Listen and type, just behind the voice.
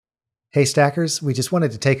Hey Stackers, we just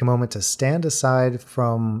wanted to take a moment to stand aside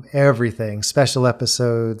from everything, special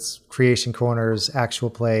episodes, creation corners, actual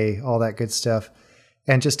play, all that good stuff,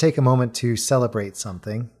 and just take a moment to celebrate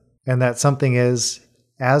something. And that something is,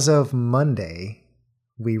 as of Monday,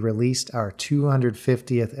 we released our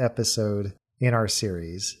 250th episode in our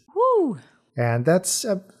series. Woo! And that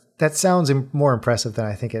sounds more impressive than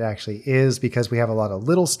I think it actually is, because we have a lot of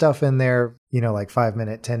little stuff in there, like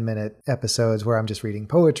 5-minute, 10-minute episodes where I'm just reading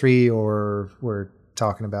poetry or we're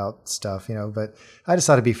talking about stuff, but I just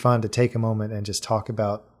thought it'd be fun to take a moment and just talk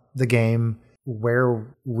about the game, where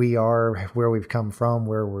we are, where we've come from,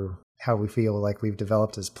 how we feel like we've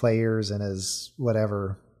developed as players and as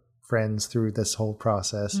whatever friends through this whole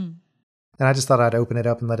process. And I just thought I'd open it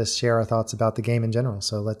up and let us share our thoughts about the game in general.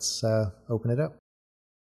 So let's open it up.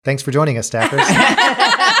 Thanks for joining us, Stackers.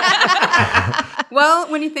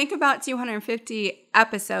 Well, when you think about 250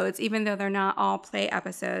 episodes, even though they're not all play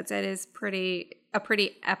episodes, it is a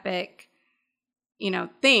pretty epic,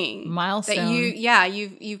 thing. Milestone. That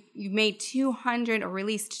you've made 200 or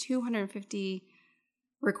released 250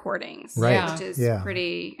 recordings, right? Which is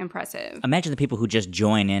pretty impressive. Imagine the people who just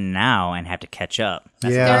join in now and have to catch up.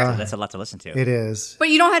 That's a lot to listen to. It is. But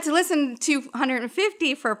you don't have to listen to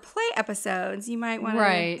 250 for play episodes. You might want to.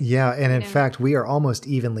 Right. Yeah, and in fact, we are almost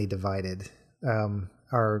evenly divided.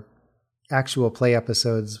 Our actual play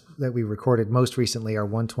episodes that we recorded most recently are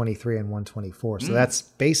 123 and 124. So that's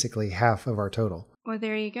basically half of our total. Well,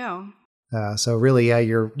 there you go. So really,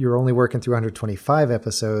 you're only working through 125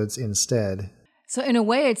 episodes instead. So in a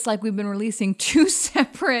way, it's like we've been releasing two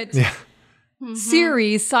separate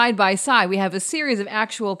series side by side. We have a series of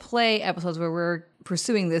actual play episodes where we're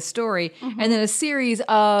pursuing this story, and then a series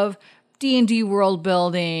of D&D world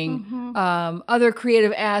building, other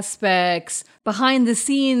creative aspects, behind the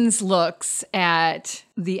scenes looks at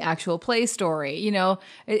the actual play story.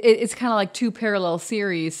 It's kind of like two parallel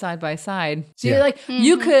series side by side. So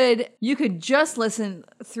you could just listen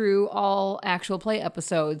through all actual play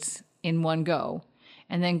episodes in one go,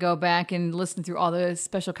 and then go back and listen through all the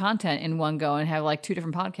special content in one go and have like two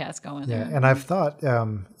different podcasts going. Yeah, and I've thought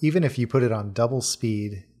even if you put it on double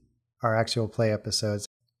speed, our actual play episodes,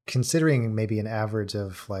 considering maybe an average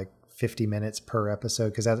of like 50 minutes per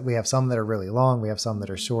episode, because we have some that are really long, we have some that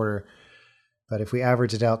are shorter, but if we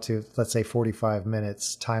average it out to, let's say, 45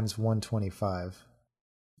 minutes times 125,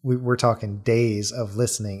 we're talking days of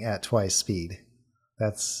listening at twice speed.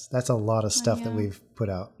 That's a lot of stuff that we've put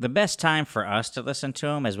out. The best time for us to listen to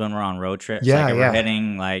them is when we're on road trips. Yeah, if we're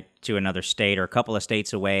heading to another state or a couple of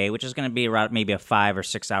states away, which is going to be around maybe a 5 or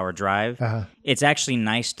 6 hour drive. It's actually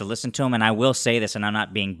nice to listen to them. And I will say this, and I'm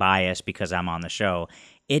not being biased because I'm on the show,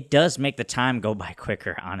 it does make the time go by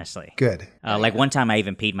quicker, honestly. Good. Like one time I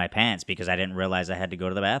even peed my pants because I didn't realize I had to go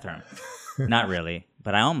to the bathroom. Not really,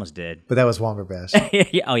 but I almost did. But that was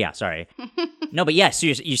Wongerbash. Oh, yeah, sorry. No, but yeah,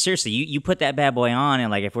 seriously, you put that bad boy on, and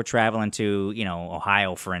like if we're traveling to,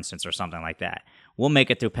 Ohio, for instance, or something like that, we'll make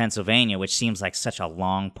it through Pennsylvania, which seems like such a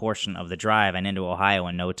long portion of the drive, and into Ohio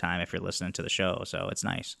in no time if you're listening to the show. So it's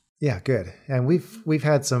nice. Yeah, good. And we've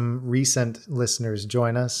had some recent listeners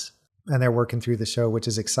join us, and they're working through the show, which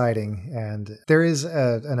is exciting. And there is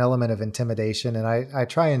an element of intimidation, and I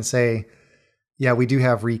try and say, yeah, we do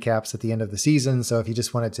have recaps at the end of the season. So if you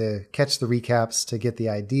just wanted to catch the recaps to get the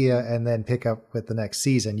idea and then pick up with the next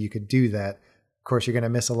season, you could do that. Of course, you're going to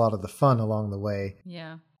miss a lot of the fun along the way.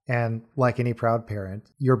 Yeah. And like any proud parent,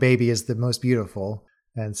 your baby is the most beautiful.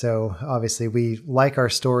 And so obviously we like our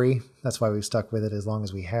story. That's why we've stuck with it as long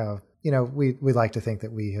as we have. We like to think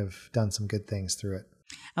that we have done some good things through it.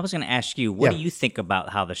 I was going to ask you, what do you think about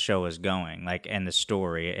how the show is going, and the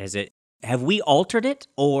story? Have we altered it,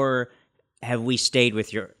 or have we stayed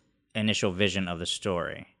with your initial vision of the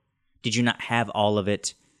story? Did you not have all of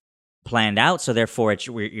it planned out, so therefore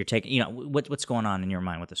you're taking, what's going on in your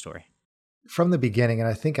mind with the story? From the beginning, and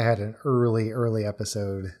I think I had an early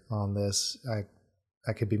episode on this,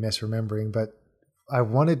 I could be misremembering, but I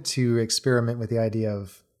wanted to experiment with the idea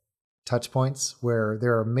of touch points, where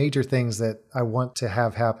there are major things that I want to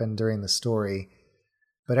have happen during the story,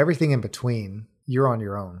 but everything in between, you're on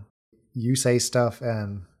your own. You say stuff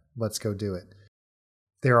and let's go do it.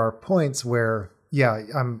 There are points where,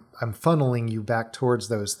 I'm funneling you back towards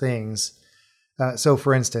those things. So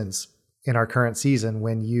for instance, in our current season,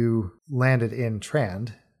 when you landed in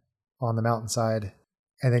Trand on the mountainside,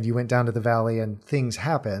 and then you went down to the valley and things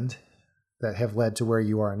happened that have led to where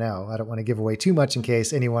you are now. I don't want to give away too much in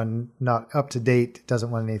case anyone not up to date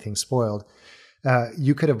doesn't want anything spoiled.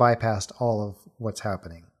 You could have bypassed all of what's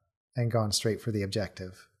happening and gone straight for the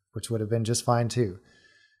objective, which would have been just fine too.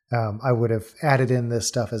 I would have added in this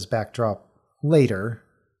stuff as backdrop later,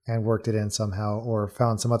 and worked it in somehow or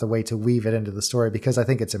found some other way to weave it into the story, because I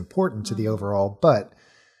think it's important to the overall. But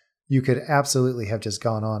you could absolutely have just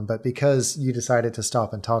gone on. But because you decided to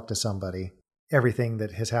stop and talk to somebody, everything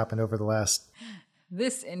that has happened over the last...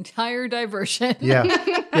 This entire diversion. Yeah,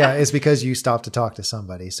 it's because you stopped to talk to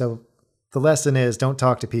somebody. So the lesson is, don't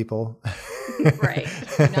talk to people. Right.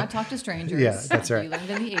 Do not talk to strangers. Yeah, that's right. You lived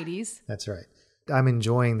in the 80s. That's right. I'm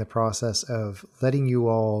enjoying the process of letting you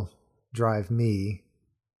all drive me.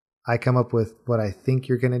 I come up with what I think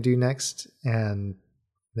you're going to do next, and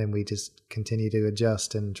then we just continue to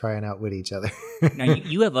adjust and try and outwit each other. Now,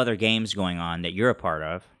 you have other games going on that you're a part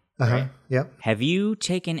of. Right? Yep. Have you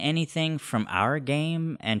taken anything from our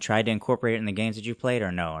game and tried to incorporate it in the games that you played,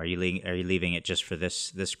 or no? Are you leaving it just for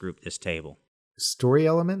this group, this table? Story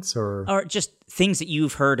elements or just things that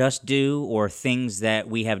you've heard us do, or things that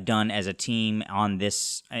we have done as a team in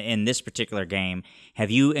this particular game. Have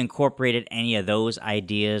you incorporated any of those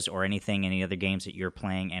ideas or anything in any other games that you're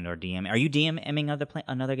playing and or DMing? Are you DMing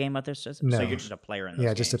another game out there? No. So you're just a player in those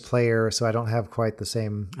games? Just a player, so I don't have quite the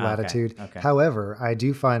same latitude. Okay. However, I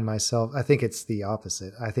do find myself, I think it's the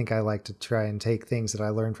opposite. I think I like to try and take things that I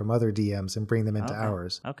learned from other DMs and bring them into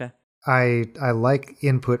ours. Okay. I like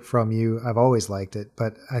input from you. I've always liked it,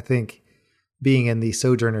 but I think being in the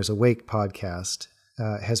Sojourners Awake podcast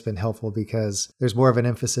has been helpful, because there's more of an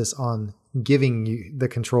emphasis on giving you the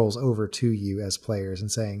controls over to you as players and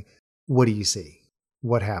saying, what do you see?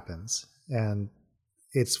 What happens? And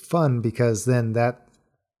it's fun because then that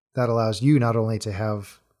allows you not only to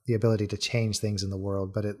have the ability to change things in the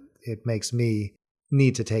world, but it makes me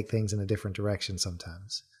need to take things in a different direction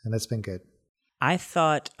sometimes. And that's been good. I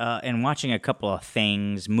thought, in watching a couple of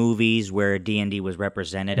movies where D&D was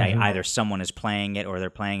represented, either someone is playing it or they're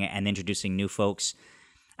playing it and introducing new folks,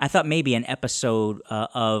 I thought maybe an episode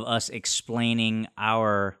of us explaining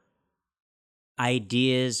our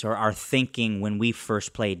ideas or our thinking when we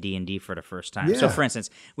first played D&D for the first time. Yeah. So, for instance,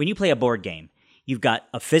 when you play a board game, you've got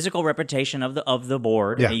a physical representation of the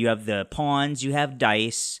board. Yeah. You have the pawns, you have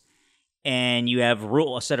dice, and you have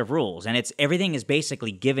a set of rules, and everything is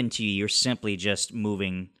basically given to you. You're simply just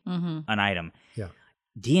moving an item. Yeah,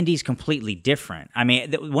 D&D is completely different. I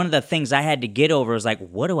mean, one of the things I had to get over was like,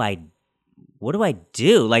 what do I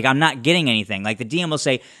do? Like, I'm not getting anything. Like, the DM will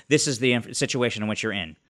say, "This is the situation in which you're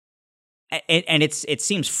in," and it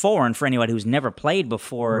seems foreign for anyone who's never played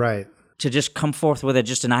before, right? To just come forth with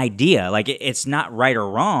just an idea. Like, it's not right or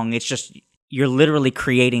wrong. It's just, you're literally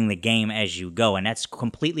creating the game as you go, and that's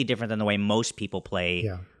completely different than the way most people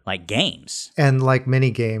play like games. And unlike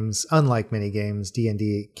many games,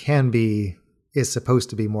 D&D is supposed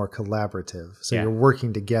to be more collaborative. So you're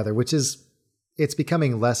working together, which it's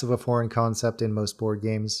becoming less of a foreign concept in most board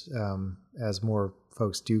games as more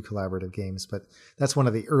folks do collaborative games. But that's one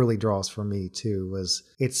of the early draws for me too, was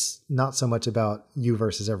it's not so much about you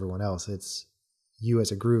versus everyone else. It's you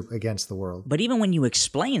as a group against the world. But even when you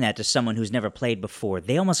explain that to someone who's never played before,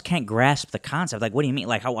 they almost can't grasp the concept. Like, what do you mean?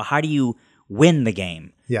 Like, how do you win the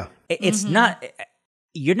game? Yeah. It's not,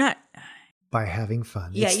 you're not... By having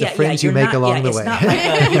fun. It's the friends you make along the way. It's not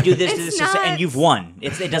like you do this, and you've won.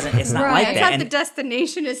 It's not like that. It's not the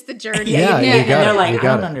destination, it's the journey. You got and they're it. like, I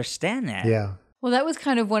don't understand that. Yeah. Well, that was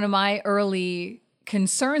kind of one of my early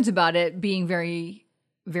concerns about it being very,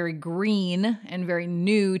 very green and very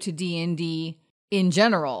new to D&D in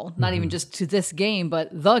general, not even just to this game, but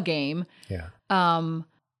the game. Yeah.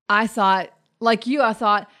 I thought, like you,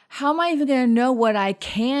 how am I even going to know what I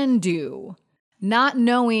can do? Not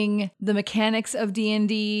knowing the mechanics of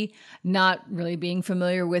D&D, not really being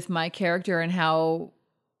familiar with my character and how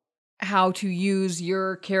to use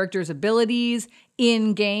your character's abilities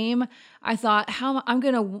in game. I thought, it's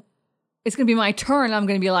going to be my turn. I'm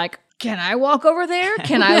going to be like, can I walk over there?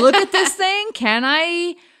 Can I look at this thing? Can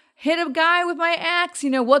I hit a guy with my axe?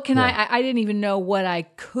 What can I didn't even know what I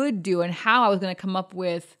could do and how I was going to come up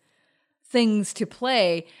with things to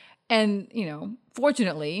play. And,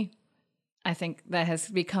 fortunately, I think that has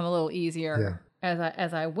become a little easier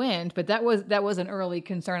as I went. But that was an early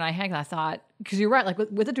concern I had. I thought, because you're right, like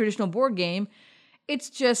with a traditional board game,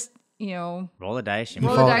 it's just, roll the dice. You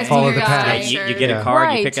follow the pattern. You get a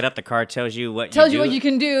card, you pick it up, the card tells you what you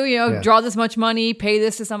can do, draw this much money, pay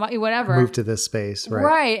this to somebody, whatever. Move to this space, right?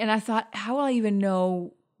 Right. And I thought, how will I even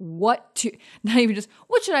know what to, not even just,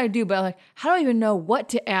 what should I do? But like, how do I even know what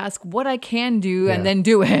to ask, what I can do, and then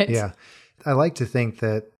do it? Yeah. I like to think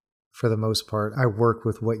that for the most part, I work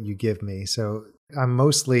with what you give me. So I'm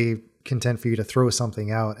mostly content for you to throw something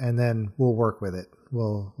out, and then we'll work with it.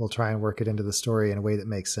 We'll try and work it into the story in a way that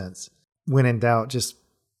makes sense. When in doubt, just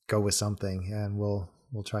go with something, and we'll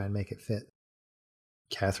try and make it fit.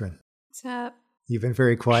 Catherine. What's up? You've been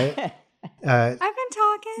very quiet. I've been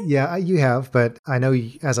talking. Yeah, you have, but I know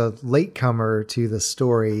as a latecomer to the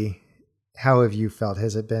story, how have you felt?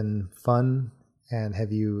 Has it been fun? And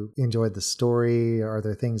have you enjoyed the story? Are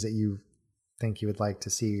there things that you think you would like to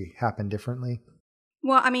see happen differently?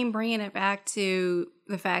 Well, I mean, bringing it back to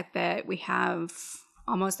the fact that we have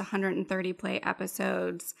almost 130 play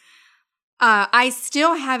episodes, I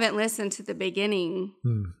still haven't listened to the beginning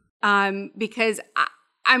because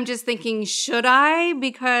I'm just thinking, should I?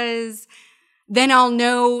 Because then I'll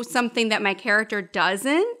know something that my character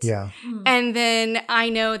doesn't. Yeah. And then I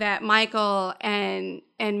know that Michael and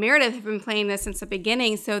Meredith have been playing this since the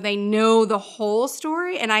beginning, so they know the whole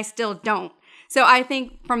story, and I still don't. So I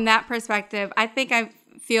think from that perspective, I think I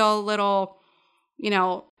feel a little,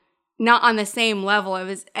 not on the same level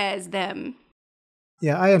as them.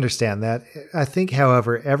 Yeah, I understand that. I think,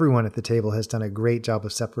 however, everyone at the table has done a great job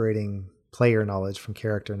of separating player knowledge from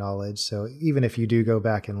character knowledge. So even if you do go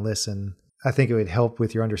back and listen, I think it would help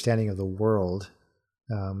with your understanding of the world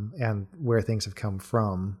and where things have come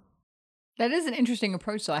from. That is an interesting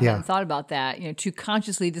approach, though. I hadn't thought about that. To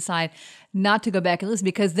consciously decide not to go back and listen,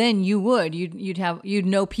 because then you'd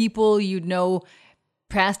know people, you'd know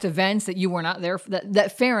past events that you were not there for,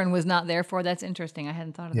 that Farron was not there for. That's interesting. I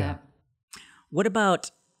hadn't thought of that. What about,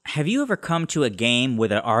 have you ever come to a game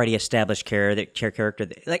with an already established character?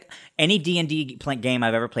 Like any D&D game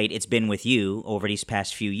I've ever played, it's been with you over these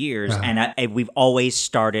past few years, and we've always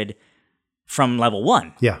started from level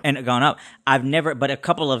 1 and gone up. I've never, but a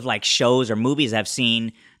couple of like shows or movies I've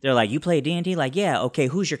seen, they're like, you play D&D? Like, yeah, okay,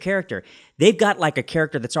 who's your character? They've got like a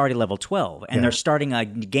character that's already level 12, and they're starting a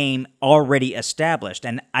game already established.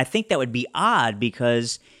 And I think that would be odd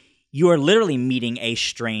because you are literally meeting a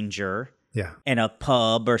stranger in a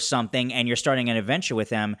pub or something, and you're starting an adventure with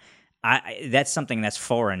them. That's something that's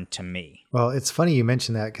foreign to me. Well, it's funny you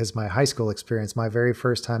mention that because my high school experience, my very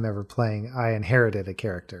first time ever playing, I inherited a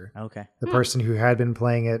character. Okay. The person who had been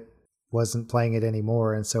playing it wasn't playing it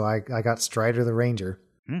anymore, and so I got Strider the Ranger.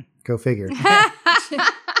 Go figure.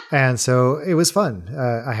 And so it was fun.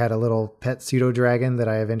 I had a little pet pseudo dragon that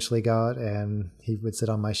I eventually got, and he would sit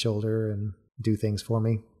on my shoulder and do things for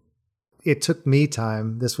me. It took me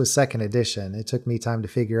time. This was second edition. It took me time to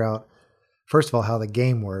figure out, first of all, how the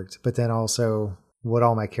game worked, but then also what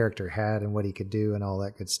all my character had and what he could do and all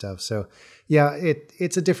that good stuff. So yeah,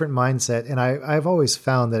 it's a different mindset. And I've always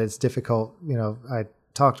found that it's difficult. I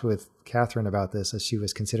talked with Catherine about this as she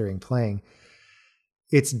was considering playing.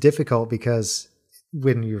 It's difficult because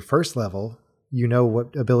when you're first level, you know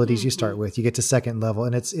what abilities you start with. You get to second level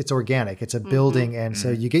and it's organic. It's a building. And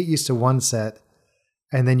so you get used to one set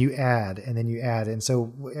and then you add and then you add. And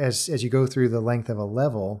so as you go through the length of a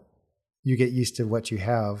level, you get used to what you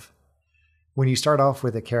have. When you start off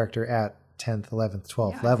with a character at 10th, 11th,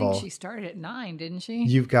 12th level. I think she started at 9, didn't she?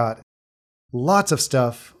 You've got lots of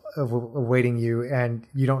stuff awaiting you and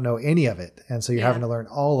you don't know any of it. And so you're having to learn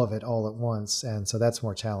all of it all at once. And so that's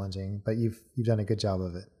more challenging, but you've done a good job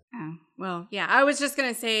of it. Oh, well, yeah. I was just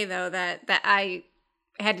going to say though that I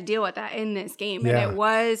had to deal with that in this game, and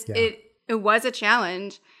it was a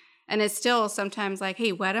challenge, and it's still sometimes like,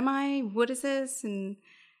 hey, what am I? What is this? And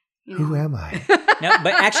who am I? No,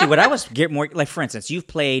 but actually, what I was getting more like, for instance, you've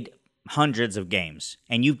played hundreds of games,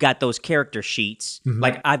 and you've got those character sheets.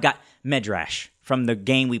 Like I've got Medrash from the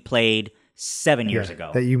game we played 7 years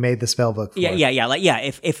ago. That you made the spell book for. Yeah. Like,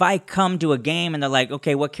 if I come to a game and they're like,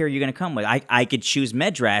 okay, what character are you going to come with? I could choose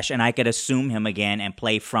Medrash, and I could assume him again and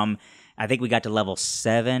play from, I think we got to level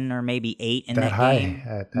 7 or maybe 8 in that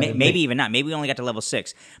game. Maybe even not. Maybe we only got to level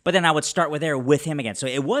 6. But then I would start with him again. So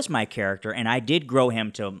it was my character, and I did grow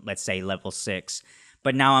him to, let's say, level 6.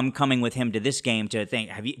 But now I'm coming with him to this game to think,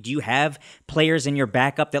 do you have players in your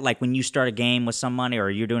backup that, like, when you start a game with somebody or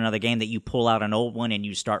you're doing another game, that you pull out an old one and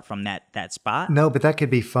you start from that spot? No, but that could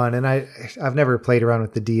be fun. And I've never played around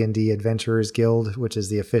with the D&D Adventurers Guild, which is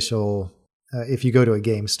the official, if you go to a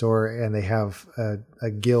game store and they have a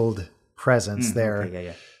guild presence there.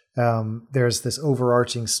 Okay, there's this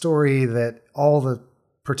overarching story that all the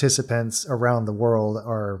participants around the world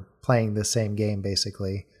are playing the same game,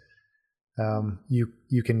 basically.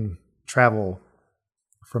 You can travel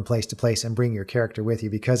from place to place and bring your character with you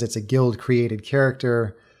because it's a guild created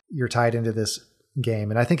character. You're tied into this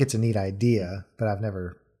game, and I think it's a neat idea, but I've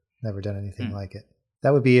never done anything like it.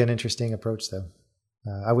 That would be an interesting approach, though.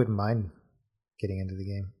 I wouldn't mind getting into the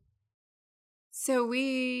game. So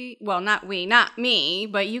not me,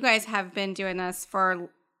 but you guys have been doing this for,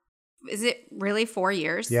 is it really 4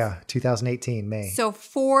 years? Yeah, 2018, May. So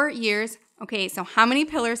 4 years. Okay, so how many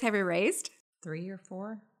pillars have you raised? 3 or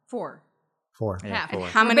 4? 4. 4. Yeah, 4.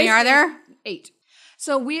 How many are there? 8.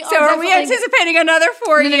 So we are we anticipating another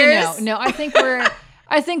 4 years? No. I think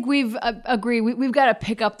we've agreed. We've got to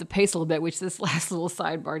pick up the pace a little bit, which this last little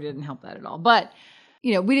sidebar didn't help that at all. But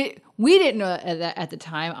we didn't know at the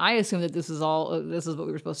time. I assumed that this is what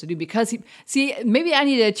we were supposed to do because maybe I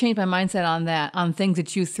need to change my mindset on things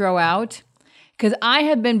that you throw out. Because I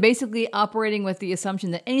have been basically operating with the assumption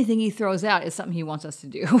that anything he throws out is something he wants us to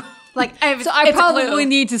do. So I probably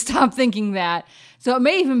need to stop thinking that. So it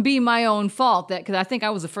may even be my own fault because I think I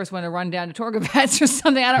was the first one to run down to Torgabats or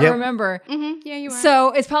something. I don't remember. Mm-hmm. Yeah, you were. So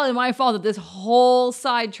it's probably my fault that this whole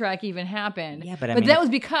sidetrack even happened. Yeah, but that was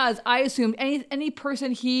because I assumed any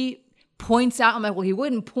person he points out, I'm like, well, he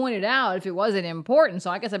wouldn't point it out if it wasn't important. So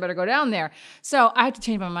I guess I better go down there. So I have to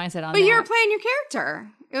change my mindset on that. But you were playing your character.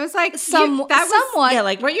 It was like somewhat,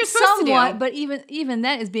 like what you're supposed to do. But even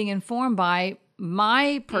that is being informed by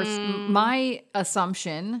my my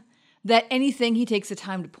assumption that anything he takes the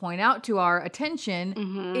time to point out to our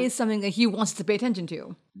attention is something that he wants to pay attention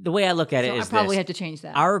to. The way I look at it is I probably have to change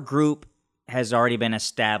that. Our group has already been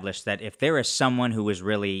established that if there is someone who is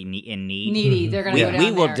really in needy, they're going to go down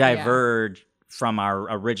we will there. diverge from our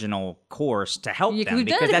original course to help them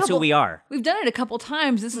because that's who we are. We've done it a couple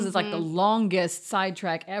times. This is like the longest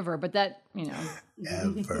sidetrack ever, but that,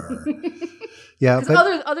 ever. Yeah,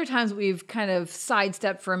 because other times we've kind of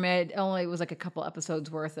sidestepped from it. Only it was like a couple episodes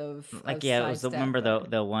worth of it was remember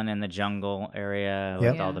the one in the jungle area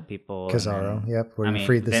with all the people. Kizaru, where we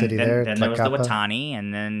freed the city there. Then there was the Watani,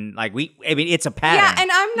 and then it's a pattern. Yeah, and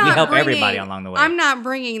I'm not we help everybody along the way. I'm not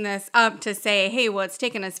bringing this up to say, hey, well, it's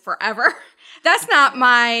taken us forever. That's not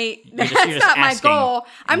my my goal.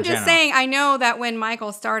 I'm just saying I know that when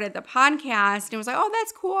Michael started the podcast, it was like, oh,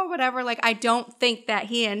 that's cool or whatever. Like, I don't think that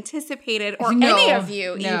he anticipated or any of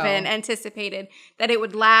you even anticipated that it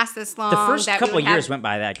would last this long. The first couple of years went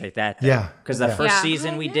by like that. Yeah. Because the first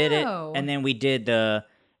season we did it, and then we did it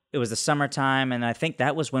was the summertime, and I think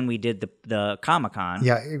that was when we did the Comic-Con.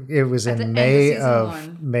 Yeah, it was in May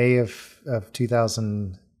of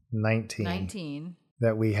 2019.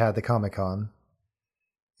 That we had the Comic-Con,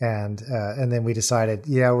 and then we decided,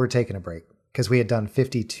 we're taking a break because we had done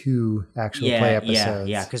 52 actual play episodes.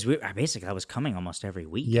 Yeah, because basically I was coming almost every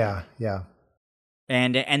week. Yeah,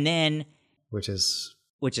 and then which is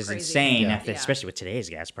insane, especially with today's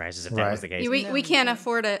gas prices. If that was the case, we can't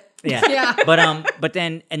afford it. Yeah, but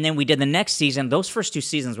then we did the next season. Those first two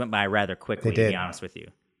seasons went by rather quickly. To be honest with you,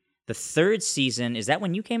 the third season, is that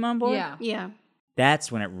when you came on board? Yeah.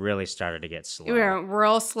 That's when it really started to get slow. We were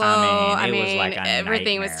real slow. I mean, was like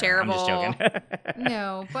everything was terrible. I'm just joking.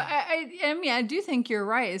 No, but I do think you're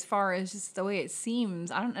right as far as just the way it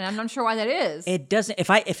seems. And I'm not sure why that is. It doesn't.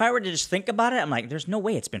 If I were to just think about it, I'm like, there's no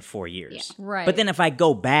way it's been 4 years. Yeah. Right. But then if I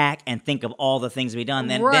go back and think of all the things we've done,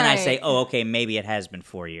 then I say, oh, okay, maybe it has been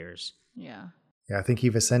 4 years. Yeah. Yeah, I think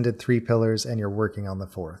you've ascended 3 pillars and you're working on the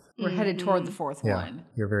 4th. We're headed toward the 4th one.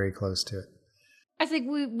 You're very close to it. I think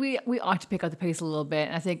we ought to pick up the pace a little bit.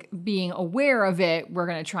 And I think being aware of it, we're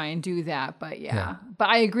going to try and do that. But but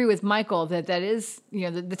I agree with Michael that is,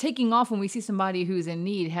 the taking off when we see somebody who's in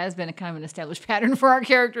need has been a kind of an established pattern for our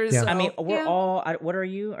characters. Yeah. So, I mean, we're all, what are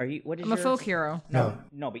you? What is I'm a folk hero. No,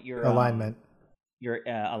 but you're alignment. Your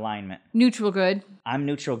alignment. Neutral good. I'm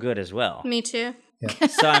neutral good as well. Me too. Yeah.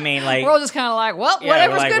 So I mean, like, we're all just kind of like,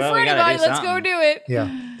 whatever's good for anybody, let's go do it.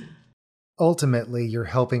 Yeah. Ultimately, you're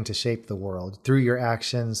helping to shape the world through your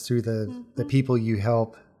actions, through the people you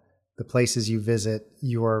help, the places you visit.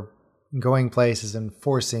 You're going places and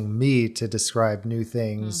forcing me to describe new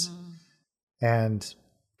things and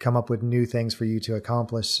come up with new things for you to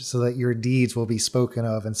accomplish so that your deeds will be spoken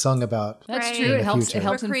of and sung about. That's true. It helps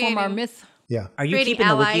inform our myth. Yeah. Are you creating keeping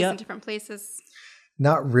the wiki allies up? in different places?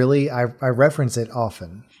 Not really. I reference it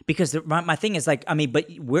often. Because my thing is like, I mean, but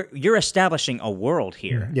you're establishing a world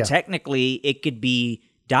here. Yeah. Technically, it could be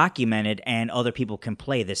documented and other people can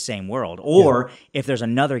play this same world. Or if there's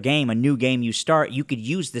another game, a new game you start, you could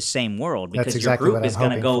use the same world because That's exactly your group what is I'm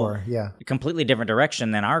going to go for. a completely different direction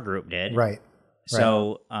than our group did. Right.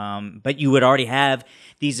 So, but you would already have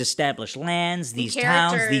these established lands, these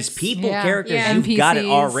towns, these people, characters. You've NPCs. got it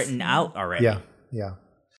all written out already. Yeah.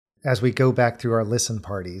 As we go back through our listen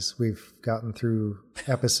parties, we've gotten through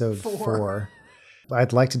episode 4.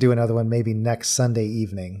 I'd like to do another one maybe next Sunday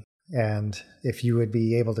evening. And if you would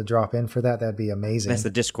be able to drop in for that, that'd be amazing. That's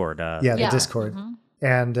the Discord. The Discord. Mm-hmm.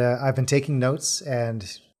 And I've been taking notes and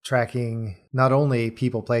tracking not only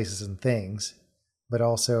people, places, and things, but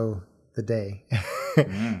also the day.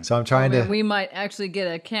 So I'm trying to... We might actually get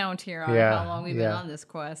a count here on how long we've been on this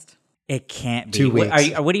quest. It can't be. 2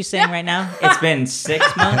 weeks. What are you saying right now? It's been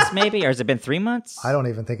 6 months, maybe, or has it been 3 months? I don't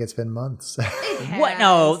even think it's been months. What?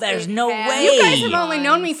 No, there's no way. You guys have only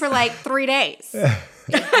known me for like 3 days.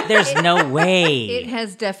 There's no way. It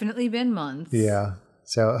has definitely been months. Yeah.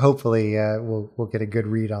 So hopefully we'll get a good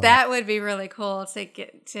read on that. That would be really cool to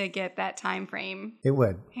get that time frame It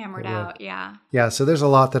would. hammered out. Yeah. Yeah, so there's a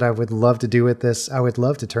lot that I would love to do with this. I would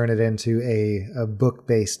love to turn it into a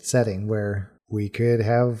book-based setting where we could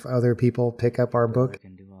have other people pick up our book.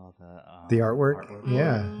 Can do all The artwork.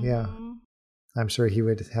 Yeah. I'm sure he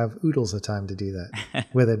would have oodles of time to do that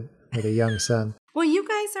with a young son. Well, you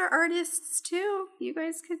guys are artists too. You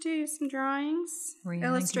guys could do some drawings,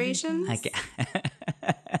 illustrations.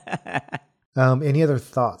 Any other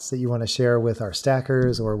thoughts that you want to share with our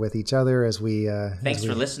stackers or with each other as we Thanks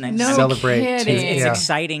for listening. No celebrate? kidding. It's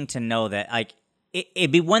exciting to know that, like,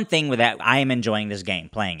 it'd be one thing with that. I am enjoying this game,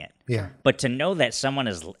 playing it. Yeah. But to know that someone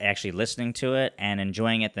is actually listening to it and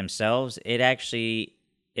enjoying it themselves,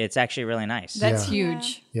 it's actually really nice. That's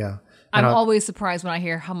huge. Yeah. I'm always surprised when I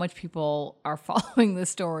hear how much people are following the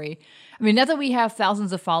story. I mean, not that we have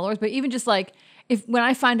thousands of followers, but even just like when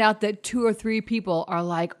I find out that 2 or 3 people are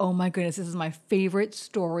like, "Oh my goodness, this is my favorite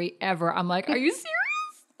story ever," I'm like, "Are you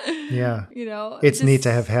serious?" Yeah. You know, It's neat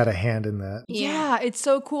to have had a hand in that. Yeah, it's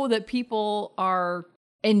so cool that people are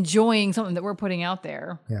enjoying something that we're putting out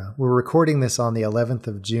there. Yeah. We're recording this on the 11th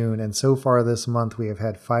of June, and so far this month we have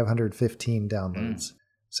had 515 downloads.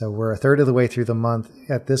 So we're a third of the way through the month.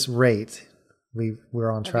 At this rate, we're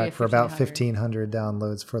on track for about 1,500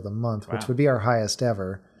 downloads for the month, which would be our highest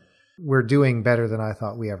ever. We're doing better than I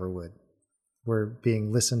thought we ever would. We're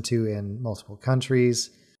being listened to in multiple countries.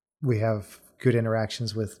 We have good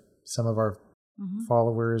interactions with some of our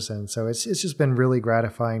followers, and so it's just been really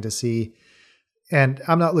gratifying to see. And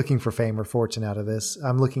I'm not looking for fame or fortune out of this.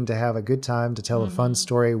 I'm looking to have a good time, to tell a fun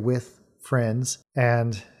story with friends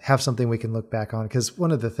and have something we can look back on. Because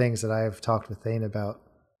one of the things that I've talked with Thane about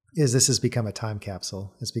is this has become a time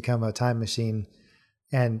capsule. It's become a time machine.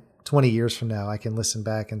 And 20 years from now, I can listen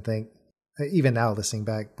back and think, even now listening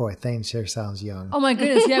back, boy, Thane sure sounds young. Oh my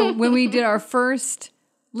goodness. Yeah. When we did our first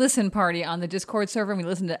listen party on the Discord server and we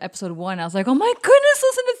listened to episode 1, I was like, oh my goodness,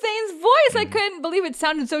 listen to Thane's voice. I couldn't believe it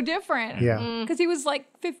sounded so different. Yeah. Because he was like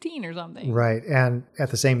 15 or something. Right. And at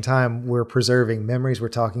the same time, we're preserving memories. We're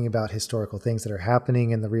talking about historical things that are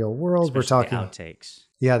happening in the real world. Especially we're talking outtakes.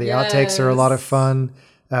 Yeah, the outtakes are a lot of fun.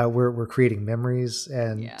 We're creating memories.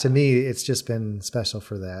 And to me, it's just been special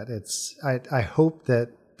for that. I hope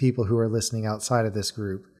that people who are listening outside of this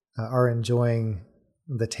group are enjoying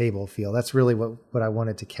the table feel. That's really what I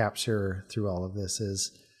wanted to capture through all of this,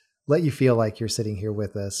 is let you feel like you're sitting here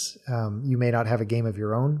with us. You may not have a game of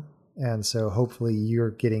your own, and so hopefully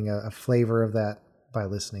you're getting a flavor of that by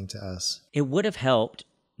listening to us. It would have helped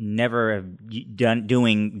never have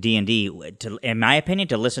doing D&D, in my opinion,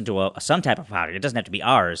 to listen to some type of podcast. It doesn't have to be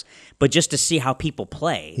ours, but just to see how people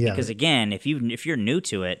play. Yeah. Because again, if you're new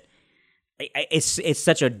to it, it's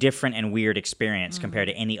such a different and weird experience compared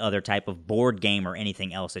to any other type of board game or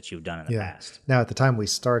anything else that you've done in the past. Now, at the time we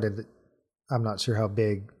started, I'm not sure how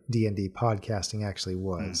big D&D podcasting actually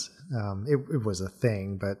was. It was a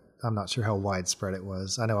thing, but I'm not sure how widespread it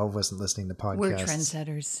was. I know I wasn't listening to podcasts. We're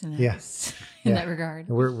trendsetters in that regard.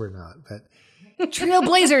 We're not, but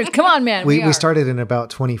Trailblazers, come on, man. We started in about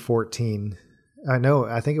 2014.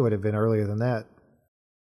 I think it would have been earlier than that.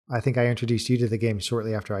 I think I introduced you to the game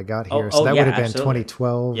shortly after I got here. So that would have been absolutely.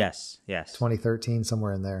 2012. Yes. 2013,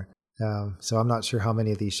 somewhere in there. So I'm not sure how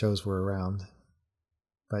many of these shows were around.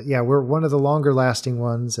 But yeah, we're one of the longer lasting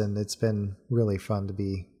ones, and it's been really fun to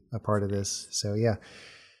be a part of this. So yeah,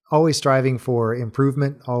 always striving for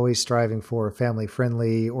improvement, always striving for family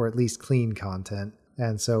friendly or at least clean content.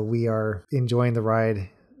 And so we are enjoying the ride.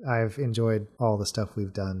 I've enjoyed all the stuff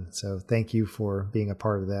we've done. So thank you for being a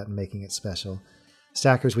part of that and making it special.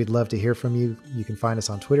 Stackers, we'd love to hear from you. You can find us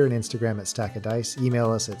on Twitter and Instagram at Stack of Dice. Email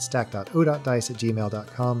us at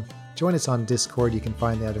stack.o.dice@gmail.com. Join us on Discord. You can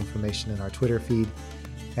find that information in our Twitter feed.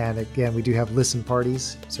 And again, we do have listen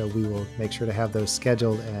parties, so we will make sure to have those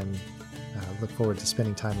scheduled and look forward to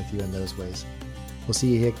spending time with you in those ways. We'll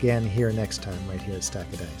see you again here next time, right here at Stack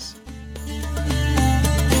of Dice.